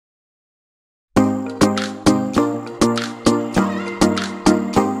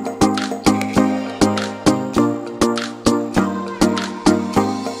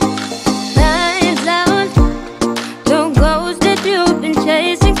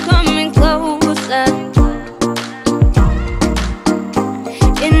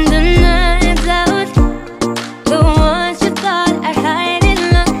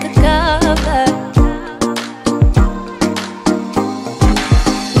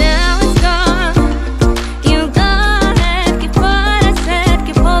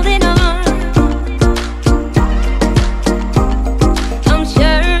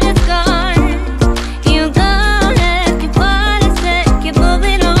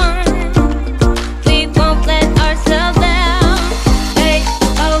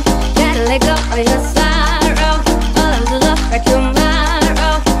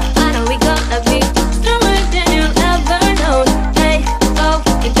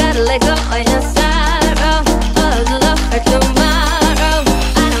let go of your sorrow, of the love for tomorrow.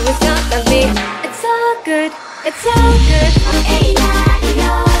 I know it's gonna be. It's all good. It's all good. Hey, yeah,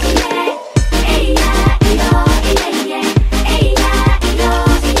 yeah, yeah. Hey, yeah, yeah, yeah, yeah. Hey, yeah, yeah,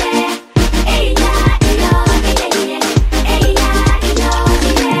 yeah. Hey, yeah, yeah, yeah, yeah. Hey, yeah, yeah,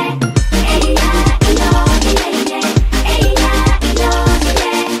 yeah. Hey, yeah, yeah, yeah, yeah. Hey, yeah,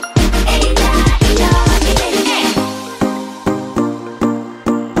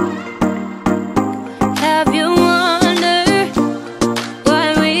 have you wondered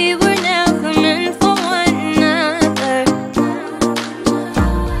why we were never meant for one another?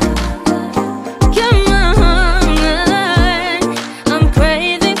 Come on, I'm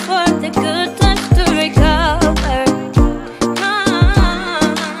craving for the good times to recover.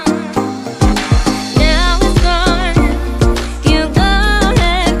 Now it's gone. You go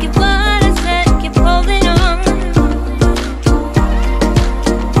ahead, keep what I said, keep holding on.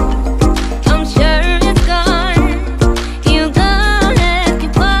 I'm sure it's gone. You go ahead,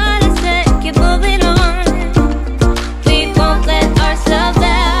 keep what I said, keep moving on. We won't let ourselves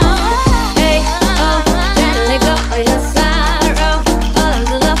down. Hey, oh, gotta let go of your sorrow, all of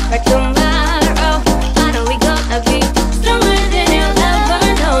the love for tomorrow. I know we gonna be stronger than you'll ever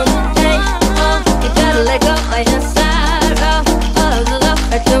know. Hey, oh, you gotta let go of your sorrow, all of the love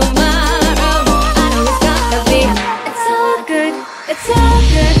for tomorrow. I know it's gonna be. It's all good. It's all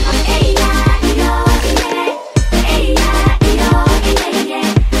good.